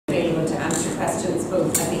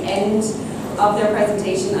end of their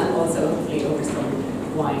presentation, and also hopefully over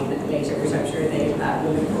some wine later, which I'm sure they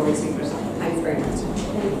will look forward to. But thanks very much.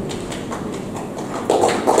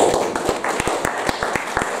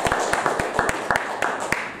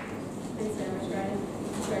 Thanks very much, Ryan.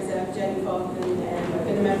 I'm Jennie Faughnan, and I've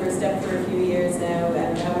been a member of STEP for a few years now,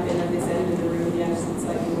 and I haven't been at this end of the room yet, so it's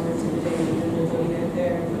slightly more intimidating than they're going out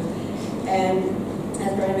there. But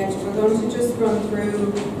as Brian mentioned, we're going to just run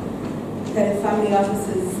through kind of family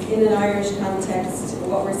offices in an Irish context,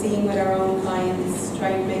 what we're seeing with our own clients,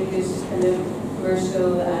 trying to make it kind of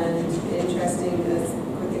commercial and interesting, as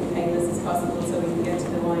quick and painless as possible, so we can get to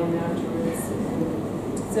the wine afterwards.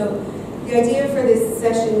 So the idea for this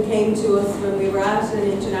session came to us when we were at an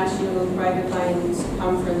international private client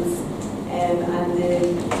conference, and the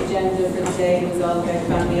agenda for the day was all about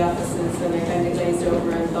family offices, and I kind of glazed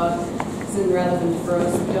over and thought this isn't relevant for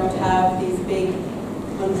us. We don't have these big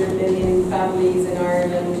 100 million families in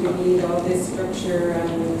Ireland who need all this structure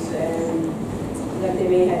and like they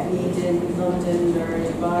may have need in London or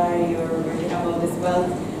Dubai, or where they have all this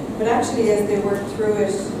wealth. But actually, as they worked through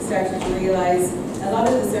it, started to realise a lot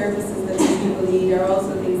of the services that these people need are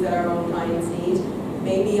also things that our own clients need.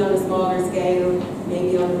 Maybe on a smaller scale,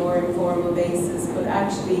 maybe on a more informal basis, but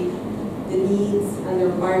actually the needs and the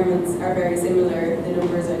requirements are very similar. The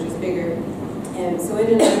numbers are just bigger. So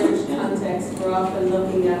in an Irish context, we're often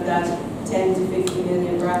looking at that 10 to 50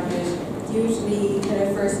 million bracket, usually kind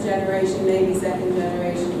of first generation, maybe second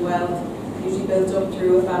generation wealth, usually built up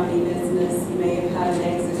through a family business. You may have had an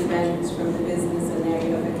exit event from the business, and now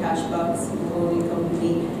you have a cash box in the holding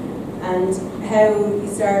company. And how you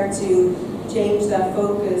start to change that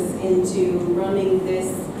focus into running this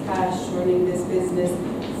cash, running this business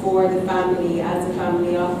for the family as a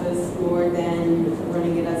family office more than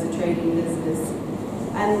running it as a trading business.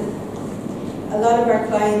 And a lot of our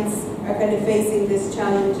clients are kind of facing this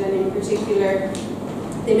challenge, and in particular,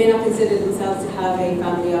 they may not consider themselves to have a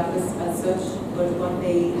family office as such, but what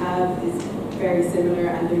they have is very similar,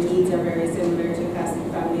 and their needs are very similar to a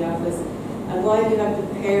classic family office. And while you have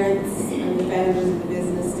the parents and the founders of the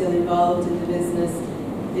business still involved in the business,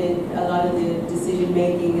 a lot of the decision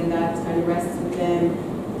making and that kind of rests with them.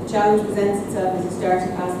 The challenge presents itself as you start to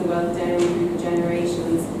pass the wealth down through the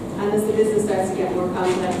generations, and as the business starts to get more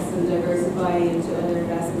complex and diversify into other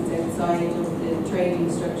investments outside of the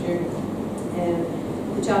trading structure.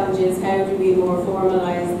 The challenge is, how do we more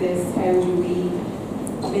formalise this? How do we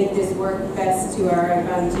make this work best to our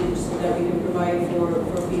advantage so that we can provide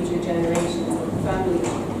for future generations of the family?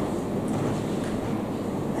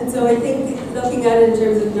 And so I think looking at it in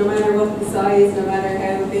terms of no matter what the size, no matter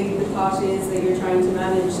how big the pot is that you're trying to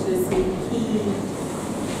manage, there's some key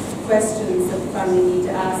questions that the family need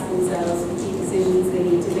to ask themselves, the key decisions they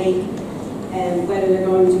need to make, and whether they're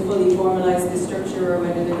going to fully formalise the structure or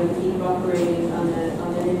whether they're going to keep operating on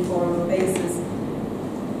an informal basis.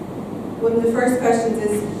 One of the first questions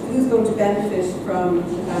is, who's going to benefit from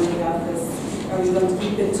the family office? Are we going to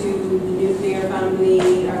keep it to the nuclear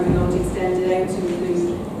family? Are we going to extend it out to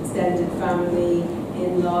include extended family,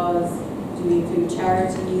 in-laws? Do we include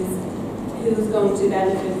charities? Who's going to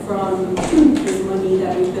benefit from this money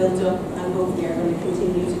that we've built up and hopefully are going to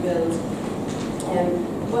continue to build?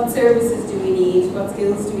 What services do we need? What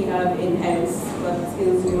skills do we have in-house? What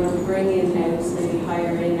skills do we want to bring in-house? Maybe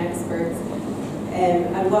hire in experts?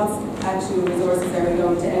 And what actual resources are we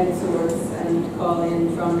going to outsource and call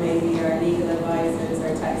in from maybe our legal advisors,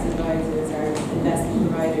 our tax advisors, our investment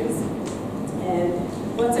providers?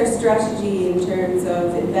 What's our strategy in terms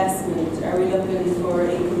of investment? Are we looking for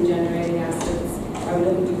income generating assets? Are we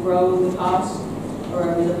looking to grow the pot, or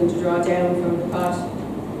are we looking to draw down from the pot?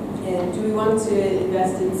 Do we want to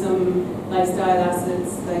invest in some lifestyle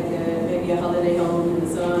assets, like maybe a holiday home in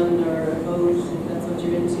the sun, or a boat, if that's what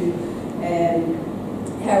you're into?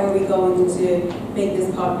 How are we going to make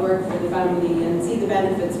this pot work for the family and see the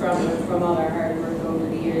benefits from it, from all our hard work over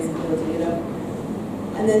the years of building it up?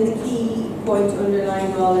 And then the key point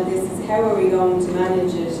underlying all of this is, how are we going to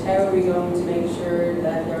manage it? How are we going to make sure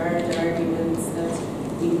that there aren't arguments, that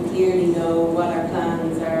we clearly know what our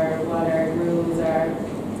plans are, what our rules are,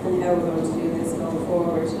 and how we're going to do this going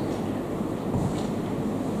forward?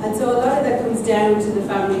 And so a lot of that comes down to the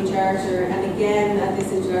family charter, and again at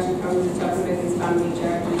this international conference it talks about these family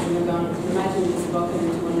charters, and they're going, imagine just walking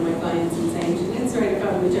into one of my clients and saying, let's write a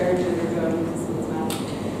family charter, and they're going, this one's mad.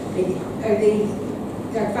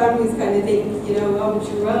 Our families kind of think, you know, oh,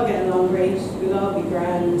 sure, we'll all get along great, we'll all be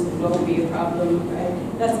grand, it won't be a problem.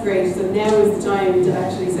 That's great. So now is the time to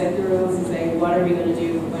actually set the rules and say, what are we going to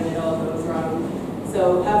do when it all goes wrong?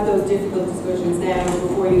 So have those difficult discussions now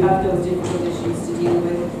before you have those difficult issues to deal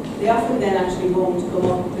with. they often then actually won't come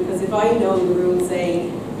up, because if I know the rules say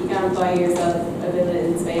you can't buy yourself a villa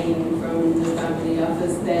in Spain from the family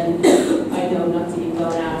office, then I know not to even go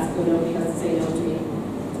and ask, or nobody has to say no to me.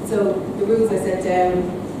 So the rules I set down,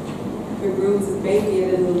 the rules is maybe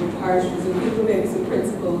a little harsh, so people maybe some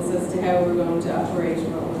principles as to how we're going to operate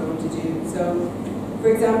and what we're going to do. So, for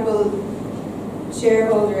example,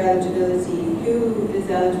 shareholder eligibility. Who is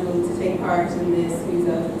eligible to take part in this? Who's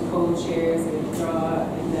eligible to hold shares and draw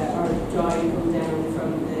income down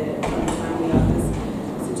from the family office?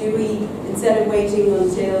 So do we, instead of waiting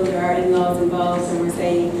until there are in-laws involved and we're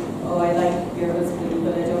saying, oh, I like your husband,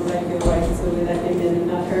 but I don't like your wife, so we let him in and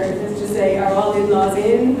not her, let's just say, are all in-laws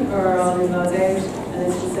in or are all in-laws out? And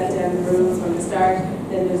let's just set down the rules from the start,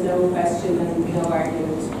 then there's no question and no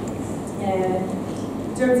argument.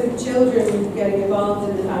 In terms of children getting involved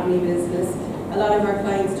in the family business, a lot of our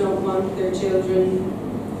clients don't want their children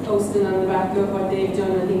posting on the back of what they've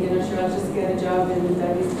done and thinking, oh, sure, I'll just get a job in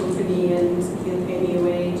Daddy's company and he'll pay me a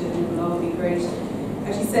wage and it'll all be great.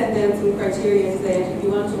 Actually setting down some criteria to say, if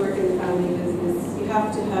you want to work in the family business, you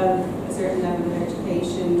have to have a certain level of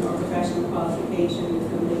education or professional qualification,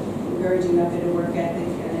 encouraging that bit of work ethic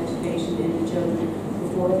and education in the children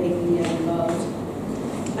before they can get involved.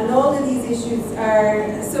 And all of these issues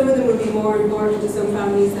are, some of them would be more important to some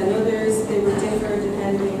families than others. They would differ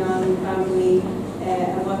depending on the family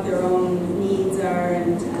and what their own needs are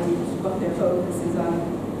and what their focus is on.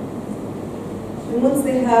 And once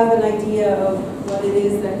they have an idea of what it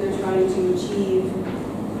is that they're trying to achieve,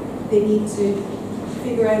 they need to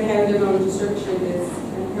figure out how they're going to structure this.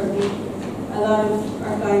 And probably a lot of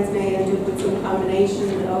our clients may end up with some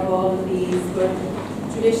combination of all of these, but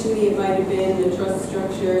traditionally, it might have been a trust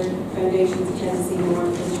structure. Foundations tend to see more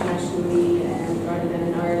internationally rather than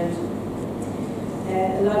in Ireland.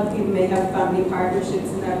 A lot of people may have family partnerships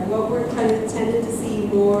and that. What we're kind of tending to see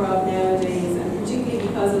more of nowadays, and particularly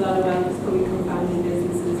because a lot of wealth is coming from family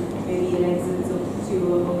businesses, maybe an exit up to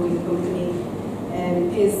a holding company,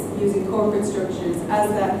 is using corporate structures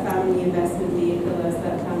as that family investment vehicle, as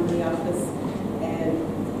that family office.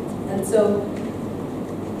 And so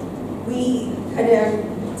we kind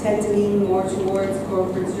of tend to lean more towards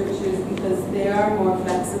corporate structures because they are more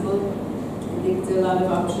flexible. I think there's a lot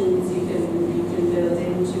of options you can build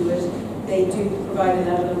into it. They do provide a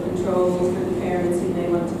level of control for the parents who may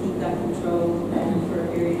want to keep that control for a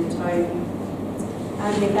period of time.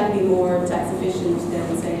 And they can be more tax efficient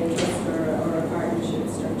than, say, a trust or a partnership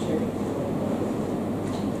structure.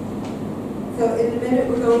 So in a minute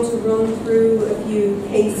we're going to run through a few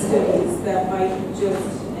case studies that might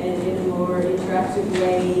just in a more interactive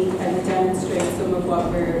way kind of demonstrate some of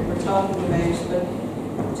what we're talking about. But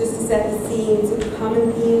just to set the scene, some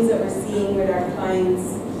common themes that we're seeing with our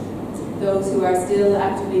clients, those who are still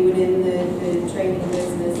actively within the trading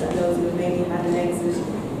business and those who have maybe had an exit,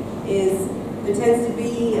 is there tends to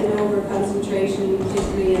be an over-concentration,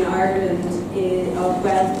 particularly in Ireland, of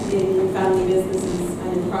wealth in family businesses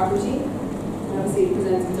and in property. And obviously it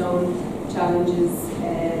presents its own challenges.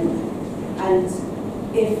 And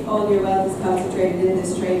if all your wealth is concentrated in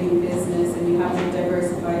this trading business and you haven't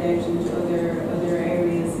diversified out into other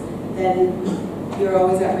areas, then you're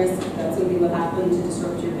always at risk that something will happen to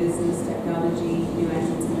disrupt your business, technology, new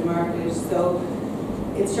entrants in the market. So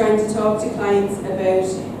it's trying to talk to clients about,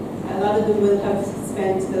 a lot of them will have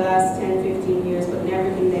spent the last 10, 15 years putting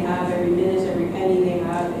everything they have, every minute, every penny they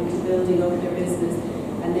have into building up their business.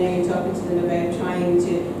 And now you're talking to them about trying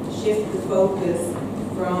to shift the focus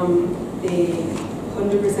from the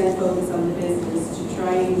 100% focus on the business to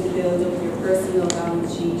trying to build up your personal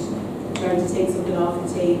balance sheet, trying to take something off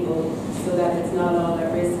the table so that it's not all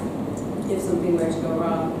at risk if something were to go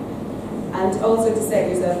wrong. And also to set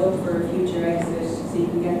yourself up for a future exit so you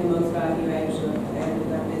can get the most value out of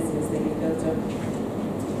that business that you've built up.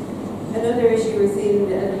 Another issue we're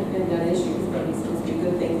seeing, and that issue is probably supposed to be a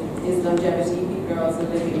good thing, is longevity. People are also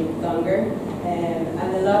living longer. And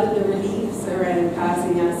a lot of the reliefs around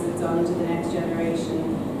passing assets on to the next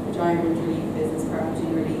generation, retirement relief, business property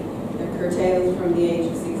relief, they're curtailed from the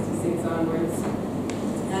age of 66 onwards.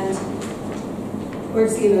 And we're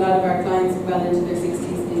seeing a lot of our clients well into their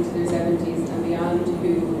 60s, into their 70s and beyond,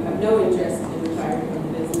 who have no interest in retiring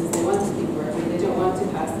from the business. They want to keep working, they don't want to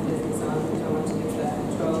pass the business on, they don't want to give that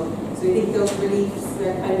control. So I think those reliefs,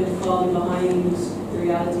 they're kind of falling behind the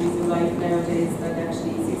realities of life nowadays, that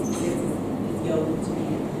actually 66 is young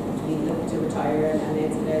to retire and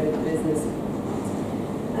exit out of the business.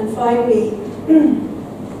 And finally,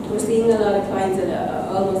 we're seeing a lot of clients, and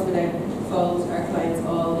almost without fault, our clients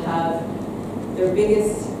all have their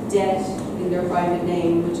biggest debt in their private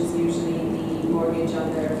name, which is usually the mortgage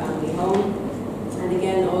on their family home. And and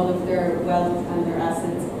again, all of their wealth and their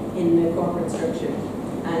assets in a corporate structure.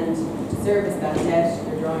 And to service that debt,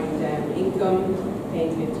 they're drawing down income,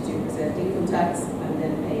 paying 52% income tax, and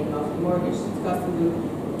then paying off the mortgage. It's costing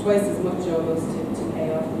them twice as much almost to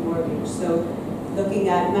pay off the mortgage. So looking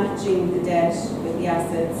at matching the debt with the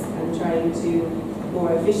assets and trying to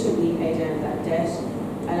more efficiently pay down that debt.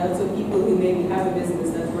 And also people who maybe have a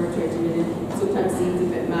business that's worth 20 million sometimes seems a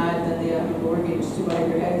bit mad that they have a mortgage to buy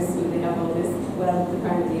their house when they have all this wealth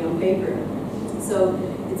apparently on paper. So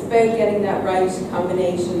it's about getting that right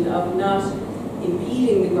combination of not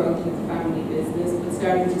impeding the growth of the family business, but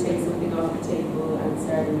starting to take something off the table and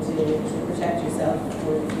starting to protect yourself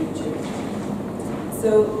for the future.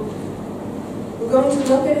 So we're going to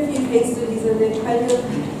look at a few case studies, and they kind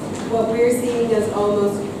of, what we're seeing as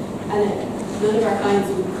almost, and none of our clients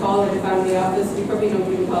would call it a family office. We probably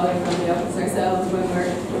don't even call it a family office ourselves when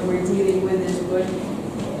we're dealing with it, but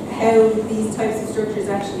how these types of structures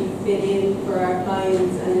actually fit in for our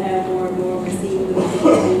clients, and how more and more we're seeing them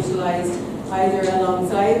being utilised either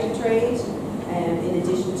alongside the trade, in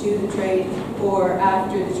addition to the trade, or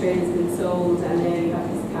after the trade has been sold, and then you have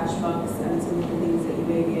this cash box and some of the things that you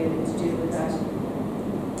may be able to do with that.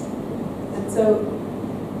 And so,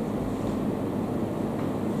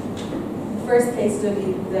 the first case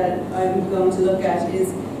study that I'm going to look at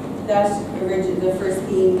is that the first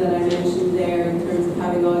theme that I mentioned there in terms of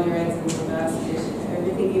having all your eggs in one basket.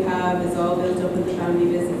 Everything you have is all built up in the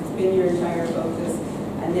family business. It's been your entire focus.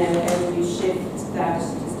 And now how do you shift that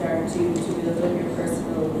to start to build up your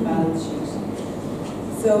personal balance sheet?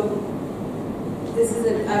 So this is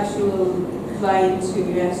an actual client who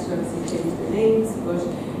we actually obviously changed their names, but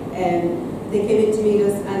they came in to meet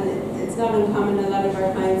us, and it's not uncommon. A lot of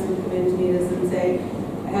our clients will come in to meet us and say,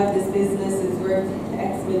 I have this business, it's worth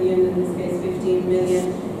X million, in this case 15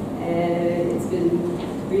 million, it's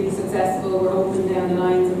been really successful, we're hoping down the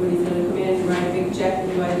line somebody's going to come in and write a big check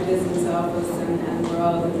and buy the business off us, and we're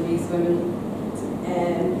all going to be swimming.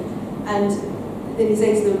 And then you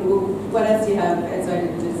say to them, well, what else do you have outside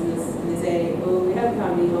of the business? And they say, well, we have a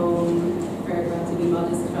family home, very relatively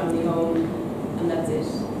modest family home, and that's it.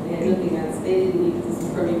 They had nothing else. They didn't need, this is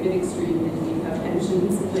probably a bit extreme, they didn't even have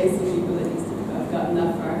pensions in place for people that used to have gotten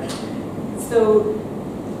that far. So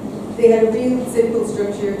they had a real simple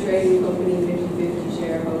structure, trading company, 50-50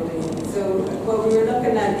 shareholding. So what we were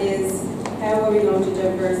looking at is, how are we going to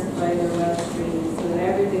diversify their wealth stream so that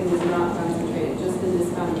everything is not concentrated just in this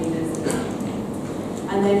family business?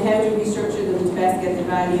 And then how do we structure them to best get the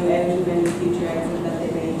value out of any future exit that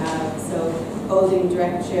they may have? So holding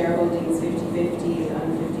direct shareholdings 50-50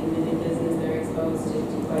 on 15 million business, they're exposed to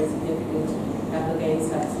quite significant capital gains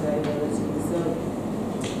tax liability. So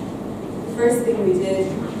the first thing we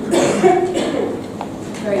did,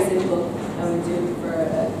 very simple, and we do it for,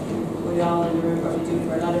 we all in the room probably do it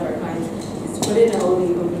for a lot of our clients, is to put in a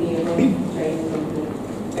holding company, a trading company,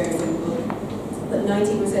 very simple. Put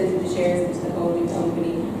 90% of the shares into the holding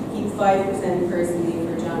company, keep 5% personally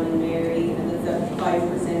for John and Mary, and that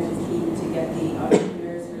 5% is key to get the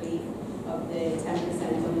entrepreneur's relief of the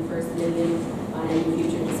 10% on the first million on any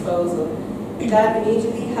future disposal. That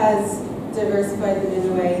immediately has diversified them in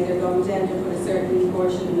a way. They're going to end up with a certain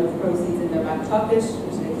portion of proceeds in their back pocket,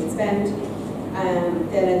 which they can spend, and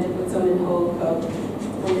they'll end up with some in holdco,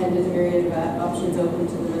 and then there's a myriad of options open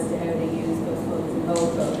to them as to how they use those funds in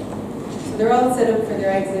holdco. So they're all set up for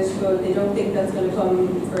their exit, but they don't think that's going to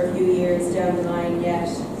come for a few years down the line yet.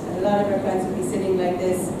 And a lot of our clients will be sitting like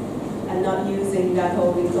this and not using that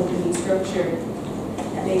holding company structure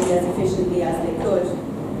maybe as efficiently as they could.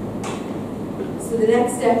 So the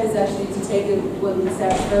next step is actually to take it one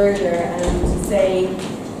step further and to say,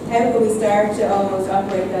 how can we start to almost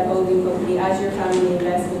operate that holding company as your family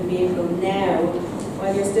investment vehicle now,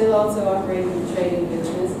 while you're still also operating the trading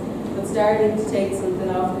business, but starting to take something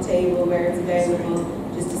off the table where it's available,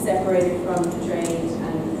 just to separate it from the trade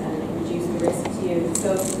and reduce the risk to you.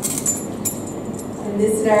 So in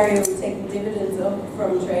this scenario, we're taking dividends up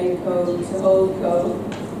from TradeCo to HoldCo,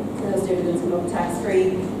 and those dividends come up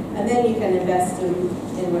tax-free. And then you can invest them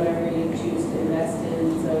in whatever you choose to invest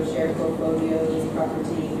in, so share portfolios,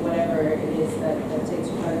 property, whatever it is that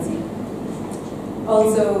takes your fancy.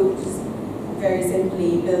 Also, just very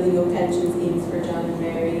simply, building up pension schemes for John and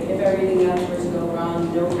Mary. If everything else were to go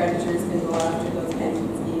wrong, no creditors can go after those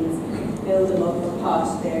pension schemes. Build them up a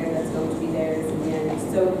pot there that's going to be theirs in the end.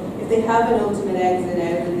 So if they have an ultimate exit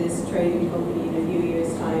out of this trading company in a few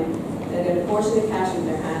years' time, they'll get a portion of cash in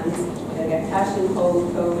their hands. They'll get cash in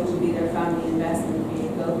HoldCo, which will be their family investment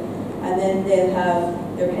vehicle, and then they'll have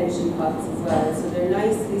their pension pots as well. So they're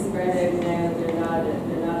nicely spread out now. They're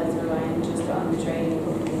not as reliant just on the trading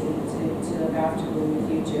company to look after them in the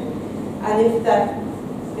future. And if that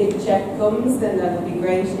big check comes, then that would be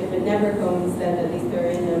great. If it never comes, then at least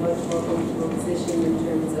they're in a much more comfortable position in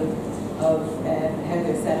terms of how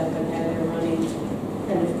they're set up and how they're running,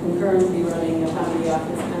 kind of concurrently running a family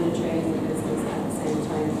office and a training business at the same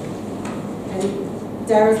time. And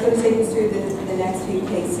Darragh's going to take us through the next few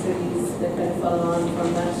case studies that kind of follow on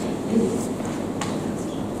from that.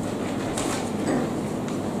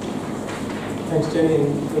 Thanks, Jenny,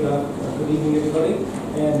 and good evening, everybody.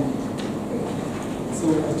 So,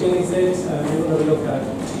 as Jenny said, we're going to look at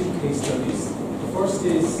two case studies. The first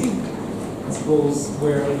is, I suppose,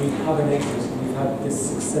 where we have an exit and we've had this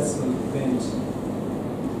successful event.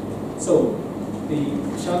 So, the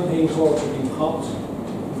champagne corks have been popped,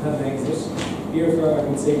 we've had an exit. Here, for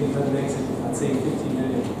argument's sake, we've had an exit at, say, 50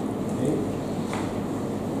 million. Okay?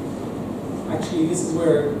 Actually, this is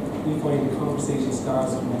where we find the conversation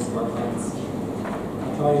starts with most of our clients.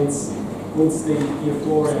 Our clients, once the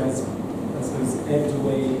euphoria has ebbed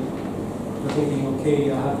away, they're thinking,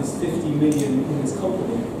 okay, I have this 50 million in this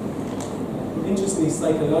company. But interestingly,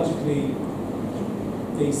 psychologically,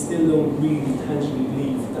 they still don't really tangibly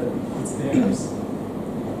believe that it's theirs.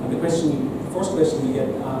 And the first question we get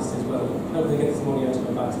asked is, well, how can I get this money out of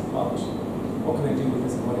my back pocket? What can I do with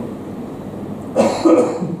this money?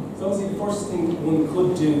 So obviously the first thing one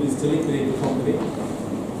could do is to liquidate the company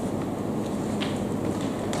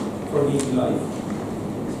for an easy life.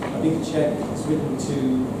 A big check is written to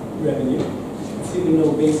revenue. Assuming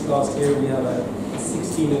no base cost here, we have a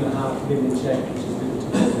 16.5 million check which is written to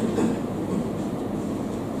revenue.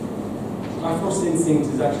 Our first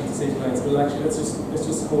instinct is actually to say to clients, well actually let's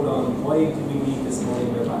just hold on, why do we need this money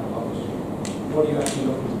in our back pocket? What are you actually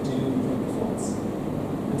looking to do with the funds?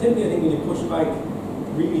 And typically I think when you push back,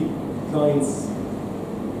 really clients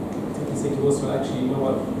typically say to us, well actually, you know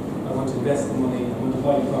what, I want to invest the money, I want to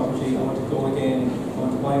buy property, I want to go again, I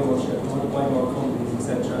want to buy more shares, I want to buy more companies,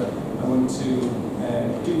 etc. I want to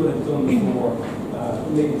do what I've done before,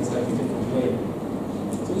 maybe in a slightly different way.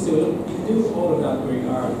 So we say, well look, you can do all of that where you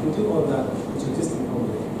are, you can do all of that with your existing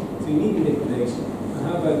company. So you need to liquidate, and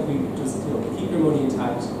how about we just keep your money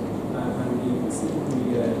intact and we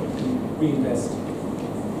reinvest.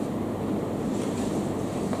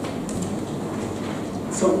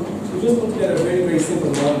 So we just put together a very, very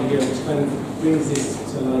simple model here which kind of brings this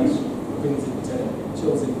to light,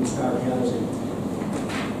 shows it in stark reality.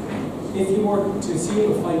 If you were to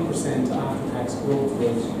assume a 5% after-tax growth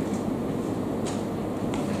rate,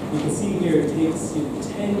 you can see here it takes you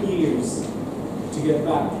 10 years to get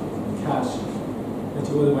back cash that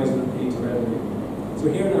you otherwise would have paid to revenue. So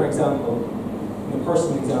here in our example, in the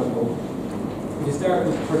personal example, if you start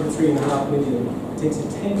with 33.5 million, it takes you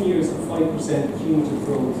 10 years of 5% cumulative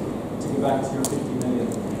growth to get back to your 50 million.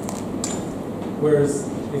 Whereas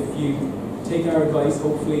if you take our advice,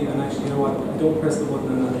 hopefully, and actually, you know what, I don't press the button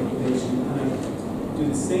on that liquidation, and I do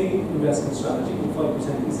the same investment strategy, and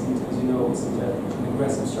 5% isn't, as you know, isn't an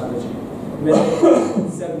aggressive strategy. Investment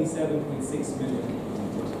 77.6 million,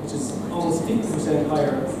 which is almost 50%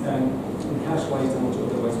 higher than in cash-wise than what you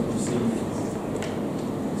otherwise would receive.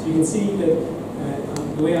 So you can see that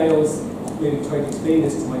the way I always maybe try to explain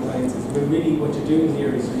this to my clients is really what you're doing here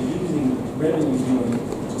is you're using revenues money,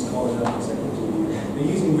 just call it that for a second. You're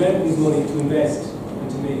using revenues money to invest and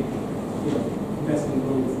to make investment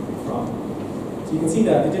growth from. So you can see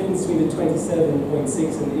that the difference between the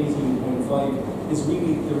 27.6 and the 18.5 is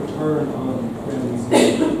really the return on revenues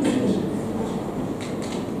money.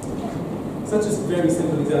 So that's just a very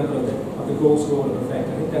simple example of the gross roll-up effect.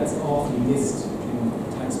 I think that's often missed in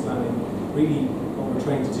tax planning. Really, what we're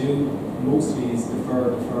trying to do mostly is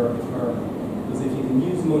defer. Because if you can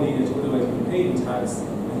use money that you otherwise would be paid in tax,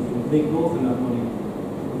 and you can make growth in that money,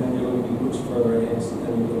 then you're going to be much further ahead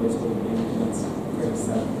than you otherwise would be, and that's very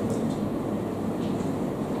sad.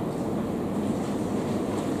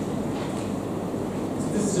 So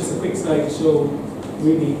this is just a quick slide to show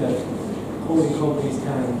really that holding companies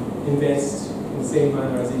can invest in the same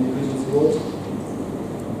manner as individuals would.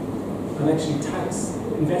 And actually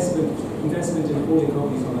investment in holding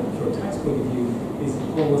companies from a tax point of view is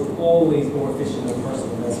almost always more efficient than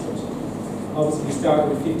personal investment. Obviously we start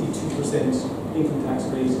with 52% income tax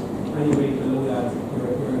rate, any rate below that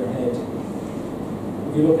you're ahead.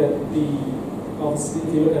 If you look at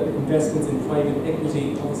investments in private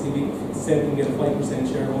equity, obviously we can get a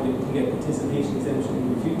 5% shareholding, we can get participation exemption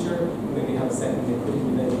in the future, and then we have a second liquidity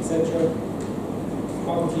event, etc.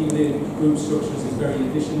 Property within group structures is very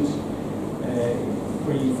efficient.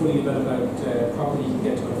 Where you fully develop out property, you can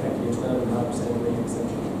get to effectively 12.5% rate, etc.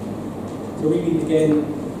 So really, again,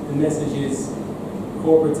 the message is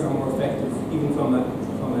corporates are more effective, even from a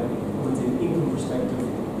an income perspective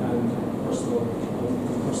and personal.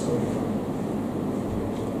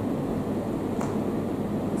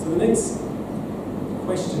 So the next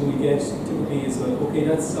question we get typically is like, okay,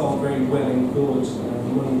 that's all very well and good,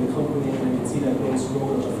 the money in the company, and I can see that gross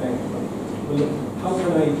roll effect. But look, how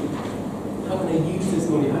can I use this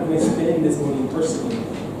money? How can I spend this money personally?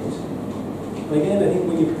 And again, I think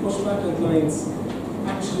when you push back on clients,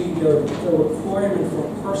 actually their requirement for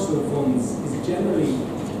personal funds is generally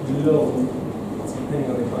low. It's depending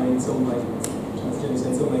on the client. So like, as Jennie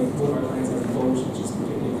said, so like one of our clients have a boat, which is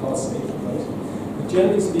particularly costly, right? But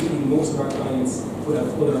generally speaking, most of our clients would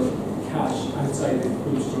have other cash outside the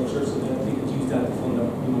group structure, so that they could use that to fund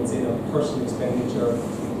up, you might say, that personal expenditure,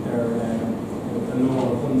 their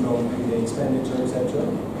normal undrawn everyday expenditure, etc.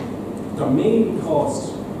 Their main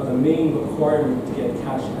cost or the main requirement to get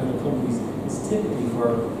cash out of companies is typically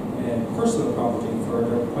for personal property, for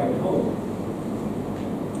their private home.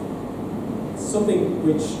 Something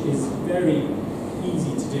which is very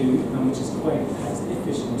easy to do and which is quite tax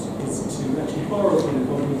efficient is to actually borrow from the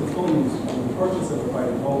company to fund the purchase of a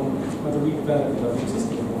private home or the redevelopment of the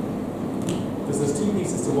existing home. There's two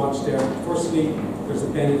pieces to watch there. Firstly, there's a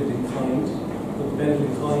benefit in kind. The benefit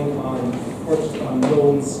in kind on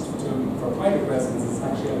loans for private residents is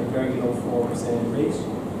actually at a very low 4% rate.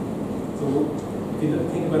 So if you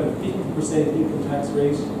think about a 50% income tax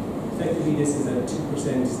rate, effectively this is a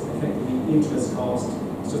 2% effectively interest cost.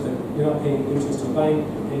 It's just that you're not paying interest to a bank,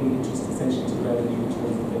 you're paying interest essentially to revenue in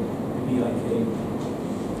terms of the BIK.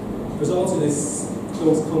 There's also this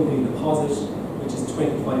closed company deposit, which is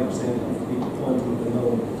 25% of the quantum of the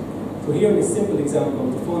loan. So here in a simple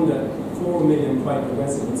example, to fund a 4 million private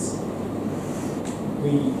residents,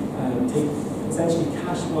 we take essentially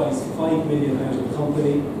cash-wise 5 million out of the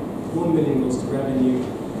company, 1 million goes to revenue,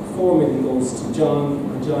 4 million goes to John,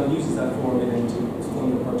 and John uses that 4 million to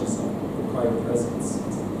fund the purchase of the private residence.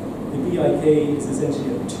 The BIK is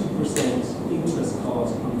essentially a 2% interest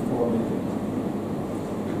cost on 4 million.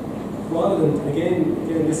 Rather than, again,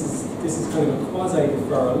 this is kind of a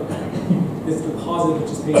quasi-deferral. This deposit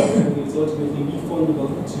which is paid to revenue is ultimately refundable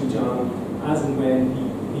to John as and when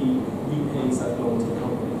he repays that loan to the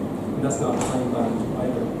company. And that's not time-bound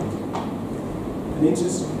either. And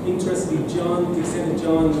interestingly, to the extent that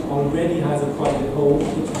John already has a private home,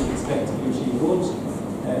 which we expect he or she would,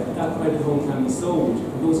 that private home can be sold.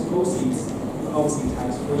 And those proceeds are obviously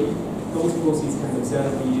tax-free. Those proceeds can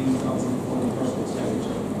themselves be used obviously for the personal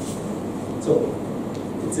expenditure. So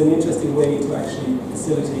it's an interesting way to actually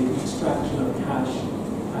facilitate the extraction of cash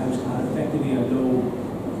out at effectively a low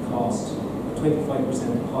cost, a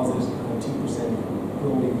 25% deposit and a 2%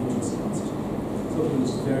 rolling interest cost. Something which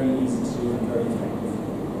is very easy to do and very effective.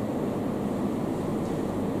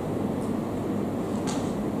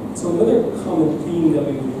 So another common theme that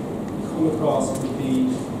we would come across would be,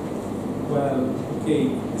 well, okay,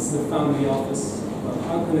 this is a family office, but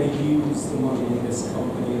how can I use the money in this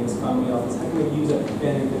company, in this family office? How can I use it to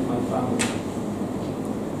benefit my family?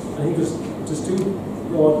 I think there's two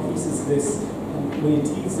broad pieces to this. And when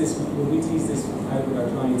we tease this out with our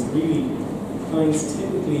clients, really, clients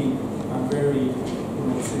typically are very,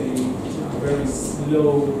 very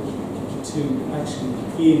slow to actually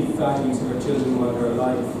give value to their children while they're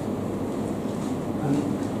alive. And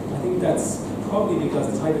I think that's probably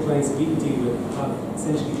because the type of clients that we deal with have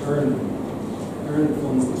essentially earned the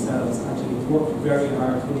funds themselves, actually worked very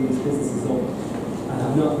hard to build these businesses up and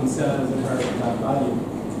have not themselves inherited that value.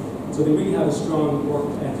 So they really have a strong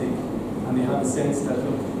work ethic, and they have a sense that,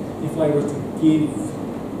 look, if I were to give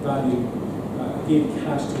value, give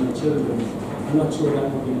cash to my children, I'm not sure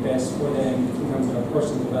that would be best for them in terms of their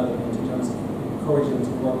personal development, in terms of encouraging them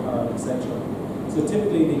to work hard, etc. So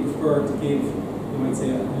typically they prefer to give, you might say,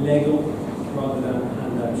 a Lego rather than a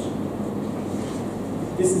handout.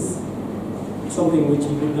 This is something which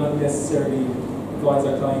we would not necessarily advise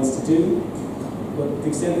our clients to do, but to the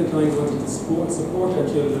extent that clients wanted to support their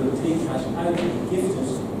children and take cash out and gift it,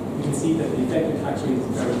 you can see that the effective tax rate is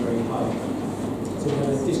very, very high. So we have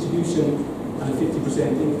a distribution and a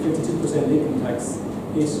 52% income tax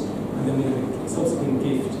hit, and then we have a subsequent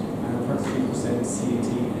gift and a 33% CAT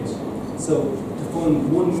hit. So to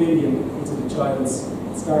fund 1 million into the child's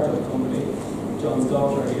startup company, John's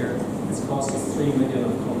daughter here, it's cost us 3 million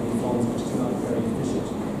of company funds, which is not very efficient.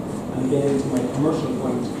 And again, to my commercial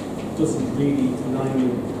point, it doesn't really align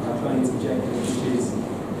with our client's objective, which is,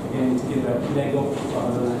 again, to give a leg up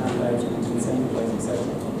rather than a handout and to incentivize, etc.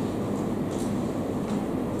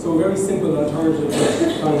 So a very simple alternative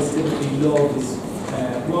that clients typically love is,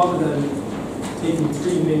 rather than taking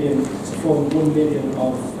 3 million to fund 1 million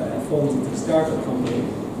of funds into the startup company,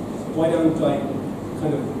 why don't I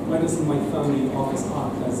kind of why doesn't my family office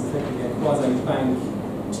act as effectively a quasi-bank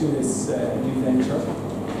to this new venture?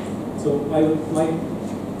 So my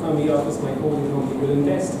family office, my holding company, will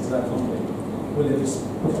invest into that company.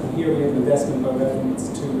 Here we have an investment by reference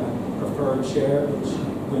to a preferred share, which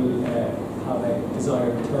will have a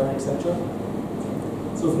desired return, etc.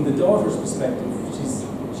 So from the daughter's perspective,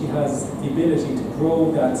 she has the ability to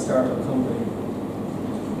grow that startup company.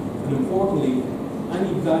 And importantly,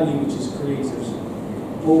 any value which is created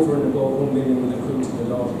over and above 1 million will accrue to the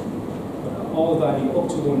daughter. But all value up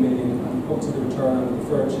to 1 million and up to the return on the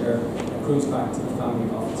preferred share accrues back to the family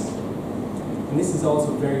office. And this is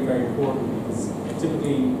also very, very important because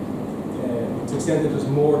typically, to the extent that there's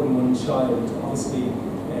more than one child, obviously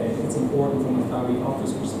it's important from a family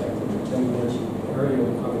office perspective. Jennie mentioned earlier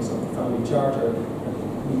in the context of the family charter,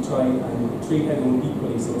 we try and treat everyone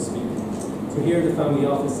equally, so to speak. So here the family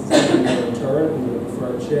office is getting a return under the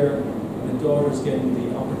preferred share, and the daughter's getting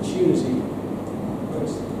the opportunity,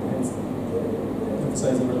 right, and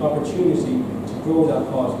emphasising the opportunity to grow that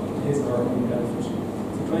pot to his or her own benefit.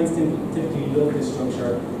 So clients typically love this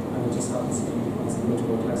structure, and it just happens to be obviously much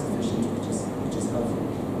more tax efficient, which is helpful.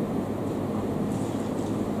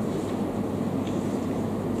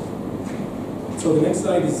 So the next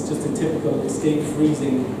slide is just a typical estate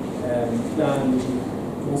freezing plan, which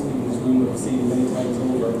most people in this room have seen many times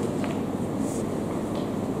over.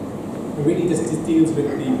 And really this deals with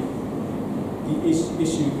the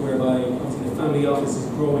issue whereby obviously the family office is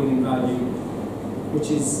growing in value, which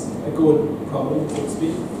is a good problem, so to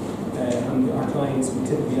speak. And our clients would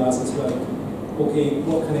typically ask us, well, okay,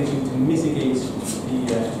 what can I do to mitigate the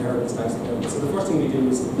inheritance tax liability? So the first thing we do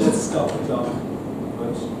is let's stop the clock.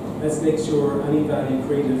 Right? Let's make sure any value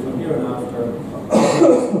created from here on after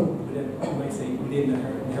within the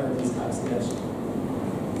inheritance tax net.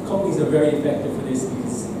 Companies are very effective for this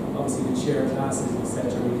because obviously with shared classes,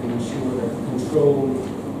 etc., we can ensure that control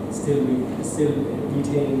is still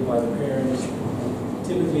retained by the parents.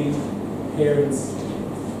 Typically, parents,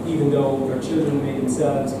 even though their children may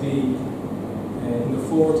themselves be in their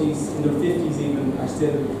 40s, in their 50s even, are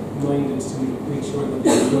still minded to make sure that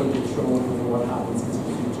they're in control over what happens into the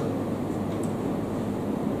future.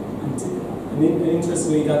 And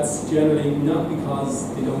interestingly, that's generally not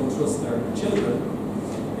because they don't trust their children,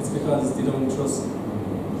 it's because they don't trust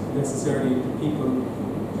necessarily the people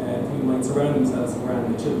who might surround themselves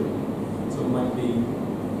around the children. So it might be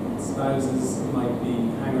spouses, it might be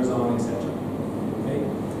hangers-on, etc. Okay?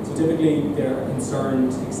 So typically they're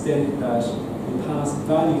concerned to the extent that they pass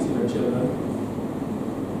value to their children,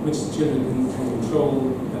 which the children can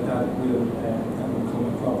control, that will become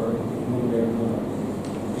a proper in one way or another.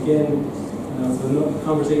 Again, so a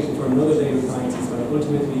conversation for another day with clients is that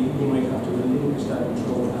ultimately you might have to relinquish that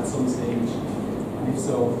control at some stage, and if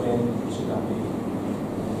so, when should that be?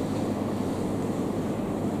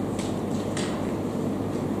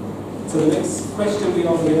 So the next question we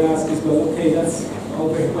often get asked is, well, okay, that's all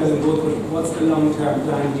very well and good, but what's the long-term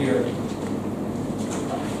plan here?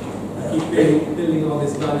 Keep building all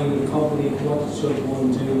this value in the company, what should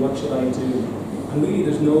one do, what should I do? And really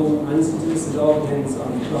there's no answer to this, it all depends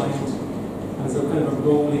on the client. And so kind of a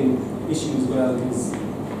rolling issue as well, because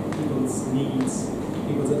people's needs,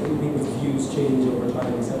 people's views change over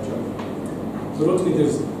time, etc. So ultimately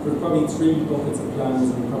there's probably 3 buckets of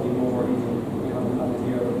plans, and probably more even we haven't had it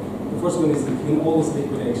here. The first one is that you can always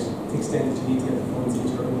liquidate to the extent that you need to get the funds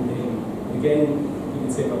into your own name. And again, you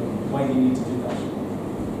can say, well, why do you need to do that?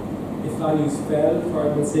 If values fell, for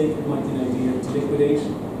argument's sake, it might be an idea to liquidate.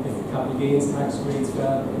 If capital gains tax rates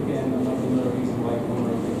fell, again, that might be another reason why one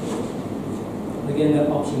might liquidate. Again, that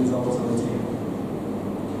option is always on the table.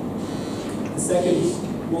 The second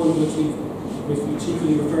one, which we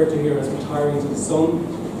chiefly refer to here as retiring to the sun,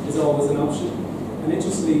 is always an option. And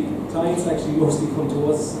interestingly, clients actually mostly come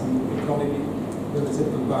to us, and they probably the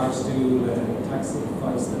typical bar stool tax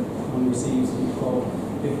advice that one receives.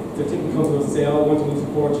 They typically come to us and say, oh, I want to move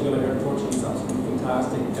to Portugal, I heard Portugal is absolutely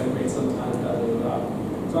fantastic, get a great suntan, blah, blah, blah.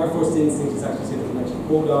 So our first instinct is actually to say to them,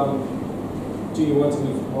 hold on, do you want to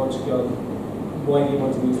move to Portugal? Why do you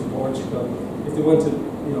want to move to Portugal? If they want to,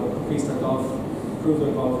 increase their golf, improve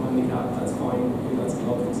their golf handicap, that's fine, that's a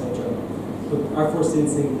golf, etc. But our first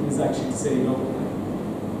instinct is actually to say,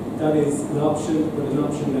 that is an option, but an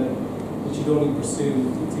option that you don't need to pursue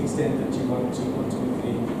to the extent that you want to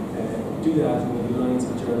ultimately do that in alliance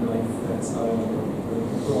with your life style or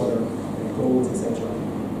broader goals, etc.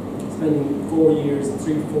 Spending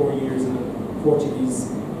 3 to 4 years in a Portuguese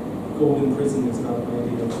golden prison is not an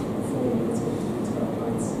ideal performance.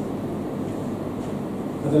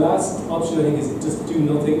 And the last option, I think, is just do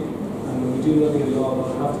nothing. And when we do nothing at all,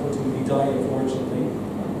 we'll have to ultimately die, unfortunately.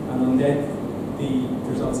 and on death,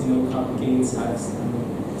 there's obviously no capital gains tax, and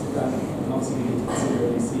that obviously we need to consider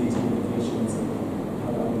the CAT implications and how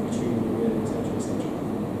that will be treated with, etc., etc.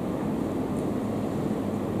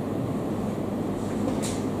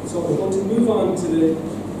 So we're going to move on to the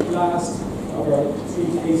last of our 3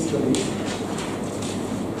 case studies.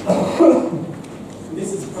 This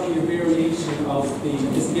is probably a variation of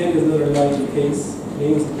this again is another live case.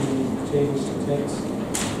 Names have been changed to protect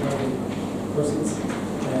persons.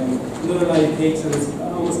 Another live case, and it's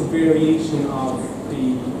almost a variation of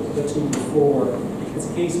the two before. It's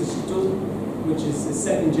a case which is a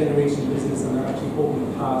second generation business, and they're actually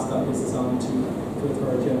hoping to pass that business on to a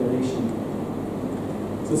third generation.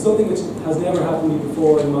 So something which has never happened to me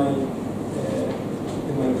before in my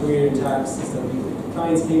career in tax is that the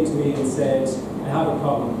clients came to me and said, I have a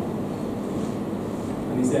problem.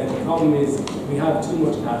 And he said, the problem is we have too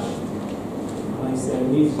much cash. And I said,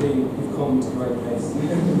 immediately, you've come to the right place. We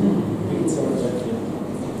can sort it out here.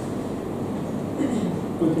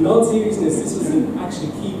 But in all seriousness, this was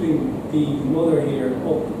actually keeping the mother here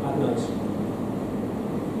up at night.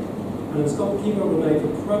 And it was called keep her up at night for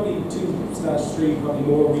probably 2/3, probably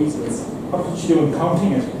more reasons. What did she do in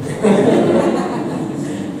counting it?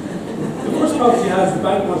 The first problem she has, the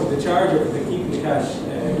bank wanted to charge her for keeping the cash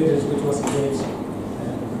with it, which wasn't great.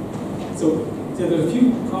 So there are a few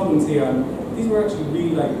problems here, and these were actually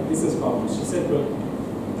really like business problems. She said, well,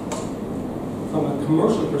 from a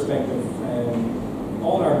commercial perspective,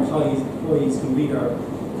 all our employees can read our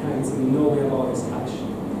accounts and we know we have all this cash.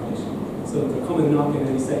 Right? So they're coming knocking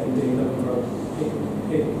any second day looking for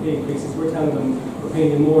pay increases. We're telling them we're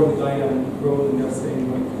paying you more than the guy down the road, and they're saying,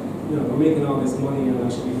 like, you know, we're making all this money and I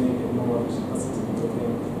should be making more. That's a typical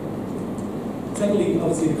thing. Secondly,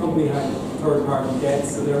 obviously the company had third-party debts,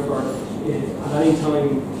 so therefore, at any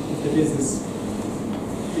time, if the business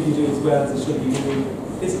didn't do as well as it should be doing,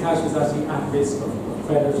 this cash was actually at risk of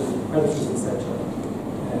creditors, etc.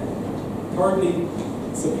 Thirdly,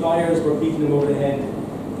 suppliers were beating them over the head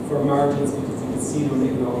for margins because they could see they were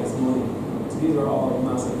making all this money. So these are all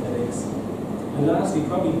massive headaches. And lastly,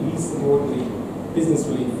 probably least importantly, business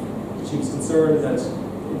relief. She was concerned that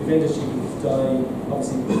in the event that she would die,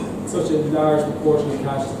 obviously such a large proportion of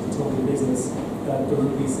cash to the total business, that there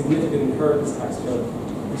would be significant inheritance tax bill.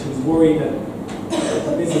 And she was worried that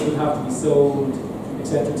the business would have to be sold,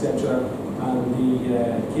 etc., etc., and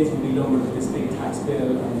the kids would be lumbered with this big tax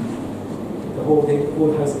bill, and the whole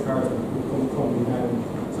house of cards would come crumbling down.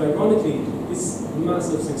 So ironically, this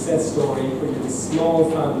massive success story, where you had a small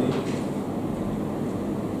family,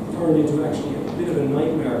 turned into actually a bit of a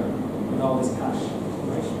nightmare with all this cash,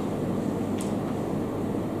 right?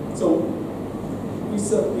 So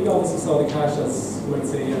we obviously saw the cash as, you might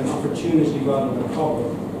say, an opportunity rather than a problem.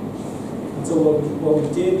 And so what we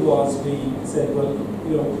did was we said, well,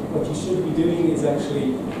 you know, what you should be doing is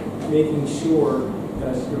actually making sure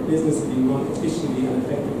that your business is being run efficiently and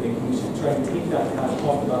effectively, and you should try to take that cash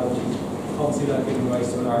off the balance sheet, obviously that giving rise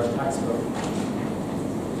to a large tax bill.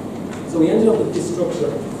 So we ended up with this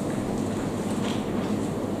structure.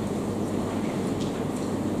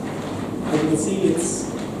 As you can see, it's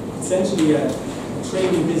essentially a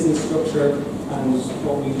trading business structure and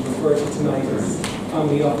what we refer to tonight as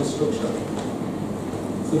family office structure.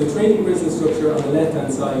 So the trading business structure on the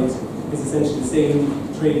left-hand side is essentially the same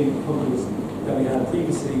trading companies that we had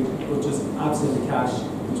previously, but just absent the cash,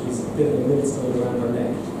 which was a bit of a millstone around our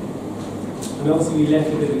neck. And obviously we left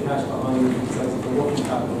a bit of cash behind because of the working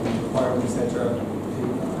capital requirements, etc.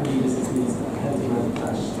 Any business needs a healthy amount of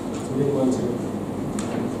cash. So we didn't want to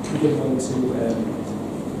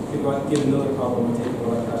give another problem and take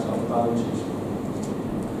all that cash off the balance sheet.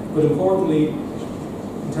 But importantly,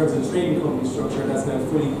 in terms of the trading company structure, that's now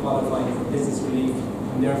fully qualifying for business relief,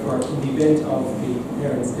 and therefore, in the event of the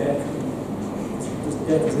parent's death, this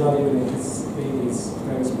death is not even if this baby is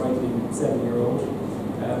very sprightly 7-year-old.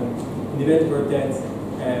 In the event of her death,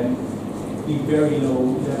 the very low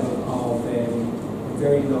level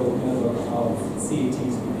of CATs be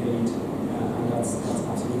paid, and that's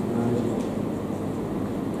absolutely manageable.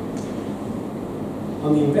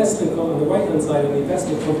 On the on the right-hand side, on the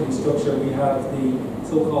investment company structure, we have the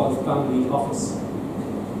so-called family office.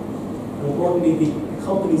 And importantly, the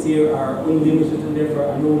companies here are unlimited and therefore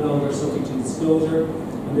are no longer subject to disclosure,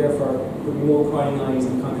 and therefore there will be no prying eyes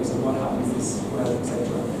in the context of what happens this well,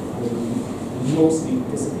 etc. And it will mostly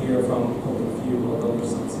disappear from public view, although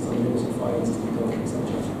there's some limited filings to be done, etc.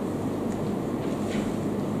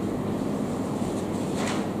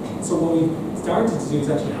 So what we started to do is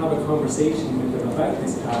actually have a conversation with them about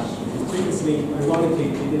this cash, because previously, ironically,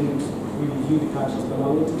 they didn't really view the cash as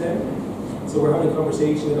belonging to them. So we're having a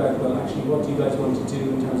conversation about, well, actually, what do you guys want to do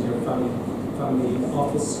in terms of your family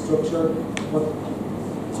office structure? What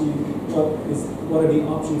are the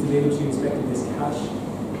options available to you in respect to this cash?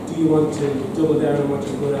 Do you want to double down on what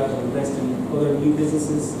you're good at and invest in other new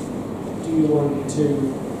businesses? Do you want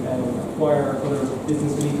to acquire other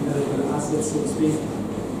business competitive assets, so to speak?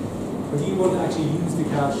 Or do you want to actually use the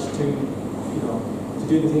cash to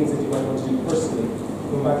do the things that you might want to do personally?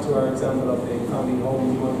 Going back to our example of a family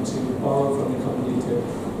home, you want to borrow from the company to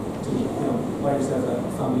buy yourself a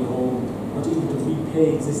family home, or to even to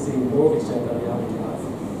repay existing mortgage debt that you happen to have.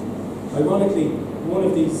 Ironically, one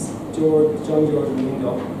of these, John, George and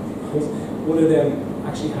Linda, one of them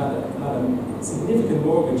actually had a significant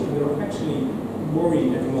mortgage, and they were actually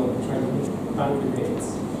worried every month trying to make bank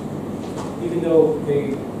repayments. Even though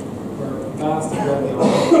they were vast and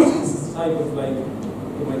well, this is the type of, like,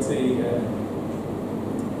 you might say,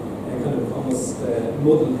 kind of almost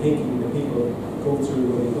muddle thinking that people go through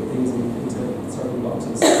when they put things into certain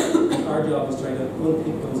boxes. Our job is trying to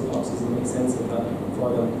unpick those boxes and make sense of that for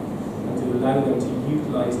them, and to allow them to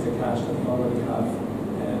utilise the cash that they already have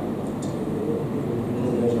in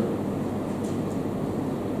good measure.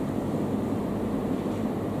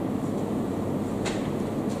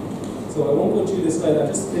 So I won't go through this slide. I'll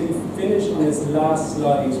just maybe finish on this last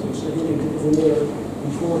slide, which I think is another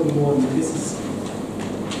important one. This is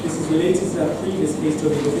related to that previous case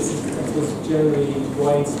study, but this is, I suppose, generally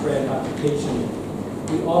widespread application.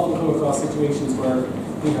 We often come across situations where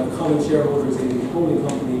we have common shareholders in holding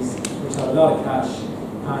companies which have a lot of cash,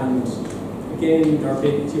 and again, they're a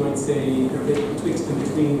bit, you might say, they're a bit betwixt and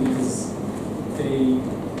between, because they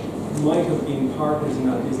might have been partners in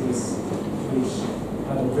that business which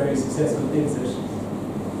had a very successful exit.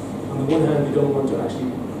 On the one hand, they don't want to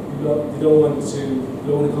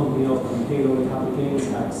blow the company up and pay all the capital gains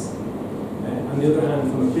tax. On the other hand,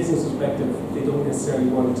 from a business perspective, they don't necessarily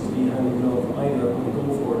want to be hand in glove either on a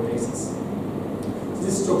go-forward basis. So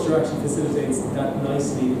this structure actually facilitates that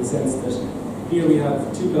nicely, in the sense that here we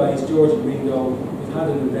have two guys, George and Ringo. They've had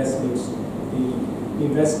an investment. The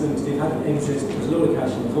investment, they've had an exit. There's a load of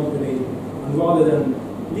cash in the company, and rather than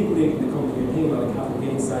liquidating the company and paying a lot of capital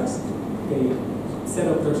gains tax, they set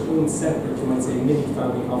up their own separate, you might say, mini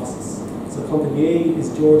family offices. So company A is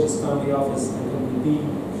George's family office, and company B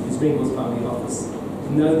is Ringo's family office.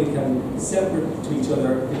 And now they can, separate to each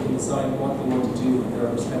other, they can decide what they want to do with their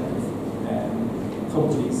respective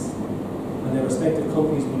companies. And their respective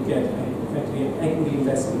companies will get effectively an equity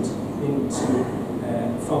investment into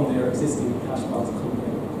from their existing cash box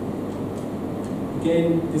company.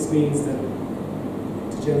 Again, this means that,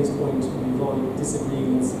 to Jennie's point, we avoid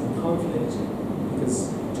disagreements and conflict,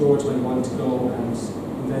 because George might want to go and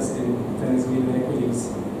invest in Venezuelan equities,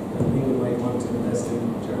 and Ringo might want to invest in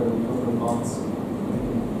German government bonds. They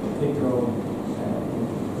can take their own,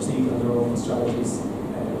 proceed on their own strategies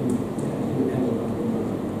independent of one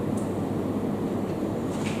another.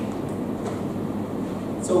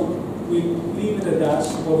 So we leave it at that.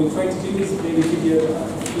 What we try to do is maybe give you a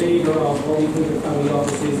flavour of what we think a family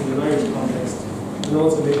office is in an Irish context, and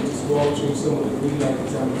also maybe just walk through some of the real-life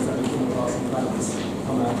examples that we come across in practice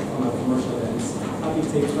on a commercial lens. Happy to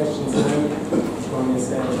take questions now, as Ronnie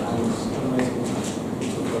said, and otherwise we'll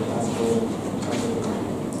talk about last goal.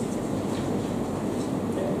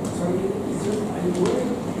 Sorry, is there any way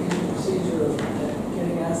in the procedure of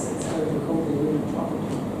getting assets out of the company with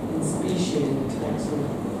property in specie and tax or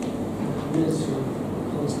administrative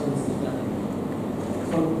consequences of that?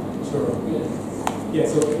 Sure. Yeah. Yeah,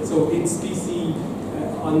 so in specie,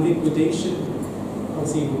 on liquidation,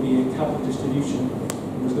 obviously it will be a capital distribution.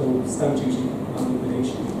 There's no stamp duty on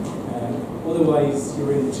liquidation. Otherwise,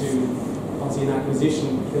 you're into obviously an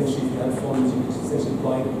acquisition. Potentially, if you had funds, you could essentially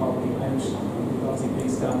buy the property out. You could obviously pay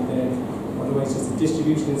stamp then. Otherwise, just a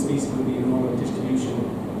distribution in specie would be a normal distribution.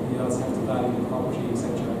 You also have to value the property, etc.,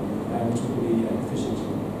 which would be efficient.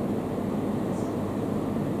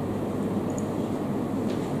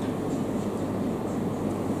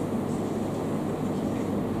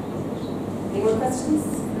 Any more questions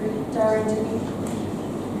for Darragh and Jennie?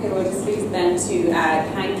 Okay, we'll just leave then to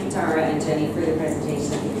thank Darragh and Jennie for the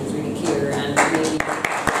presentation. I think it was really clear, and maybe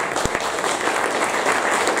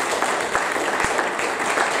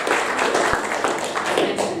I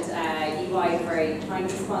mentioned EY very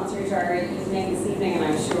kindly sponsored our evening this evening, and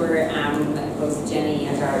I'm sure both Jennie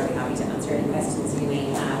and Darragh will be happy to answer any questions you may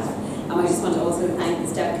have. I just want to also thank the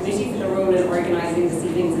STEP committee for their role in organising this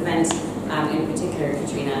evening's event, in particular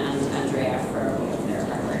Katrina and Andrea for all of their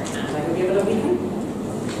hard work, and I hope you have a lovely evening.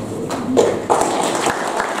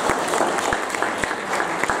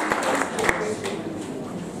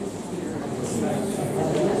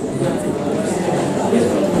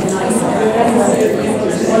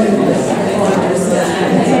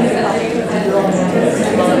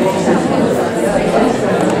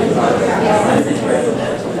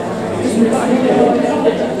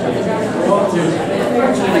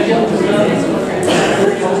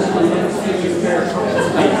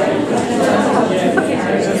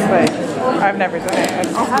 I've never done it.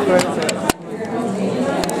 I'm going to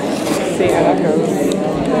see how that goes.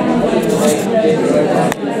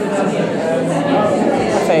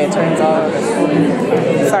 Say it turns out.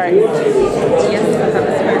 Sorry. Yes.